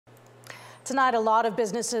Tonight, a lot of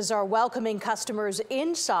businesses are welcoming customers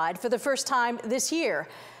inside for the first time this year.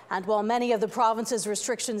 And while many of the province's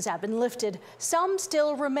restrictions have been lifted, some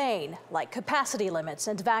still remain, like capacity limits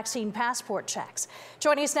and vaccine passport checks.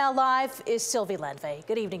 Joining us now live is Sylvie Lenve.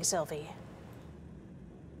 Good evening, Sylvie.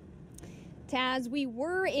 Taz, we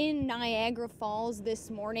were in Niagara Falls this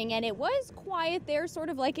morning and it was quiet there, sort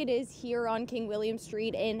of like it is here on King William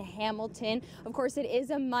Street in Hamilton. Of course, it is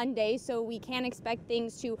a Monday, so we can't expect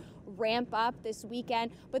things to ramp up this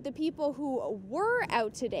weekend, but the people who were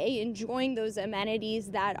out today enjoying those amenities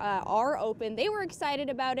that are open, they were excited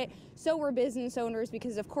about it. So were business owners,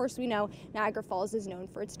 because of course we know Niagara Falls is known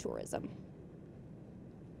for its tourism.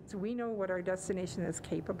 So we know what our destination is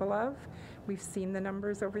capable of. We've seen the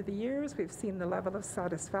numbers over the years. We've seen the level of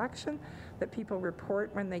satisfaction that people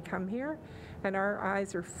report when they come here, and our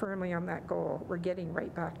eyes are firmly on that goal. We're getting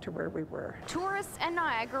right back to where we were. Tourists and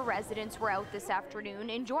Niagara residents were out this afternoon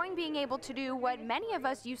enjoying being able to do what many of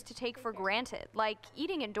us used to take for granted, like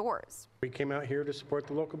eating indoors. We came out here to support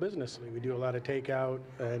the local business. We do a lot of takeout,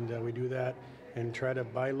 and we do that and try to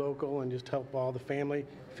buy local and just help all the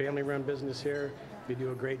family-run business here. We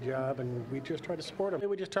do a great job, and we just try to support them.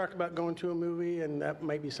 We just talked about going to a movie, and that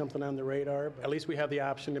might be something on the radar. But at least we have the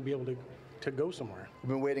option to be able to go somewhere. We've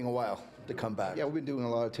been waiting a while to come back. Yeah, we've been doing a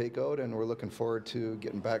lot of takeout, and we're looking forward to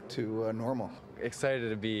getting back to normal. Excited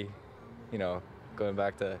to be, going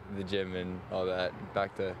back to the gym and all that,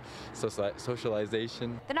 back to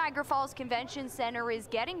socialization. The Niagara Falls Convention Center is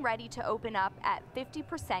getting ready to open up at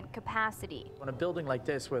 50% capacity. On a building like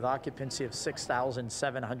this with occupancy of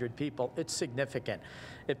 6,700 people, it's significant.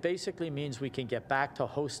 It basically means we can get back to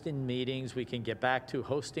hosting meetings, we can get back to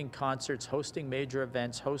hosting concerts, hosting major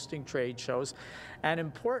events, hosting trade shows, and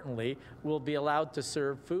importantly, we'll be allowed to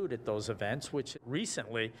serve food at those events, which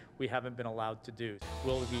recently we haven't been allowed to do.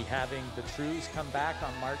 We'll be having the Trews come back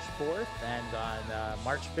on March 4th, and on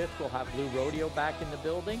March 5th we'll have Blue Rodeo back in the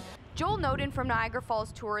building. Joel Noden from Niagara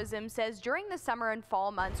Falls Tourism says during the summer and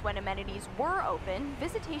fall months when amenities were open,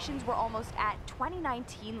 visitations were almost at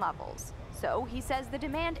 2019 levels. So he says the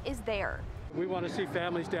demand is there. We want to see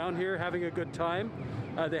families down here having a good time.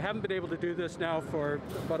 They haven't been able to do this now for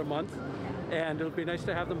about a month, and it'll be nice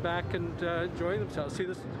to have them back and enjoy themselves.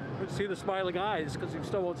 See the smiling eyes, because you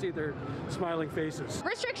still won't see their smiling faces.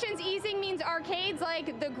 Restrictions easing means arcades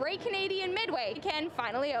like the Great Canadian Midway can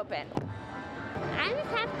finally open. I just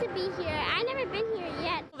have to be here. I've never been here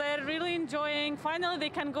yet. They're really enjoying. Finally, they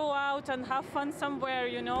can go out and have fun somewhere.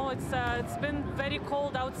 It's been very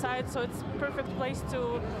cold outside, so it's a perfect place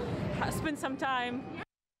to spend some time.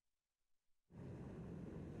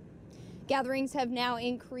 Gatherings have now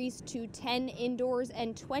increased to 10 indoors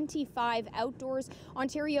and 25 outdoors.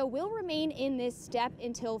 Ontario will remain in this step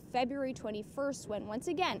until February 21st, when once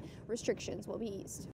again restrictions will be eased.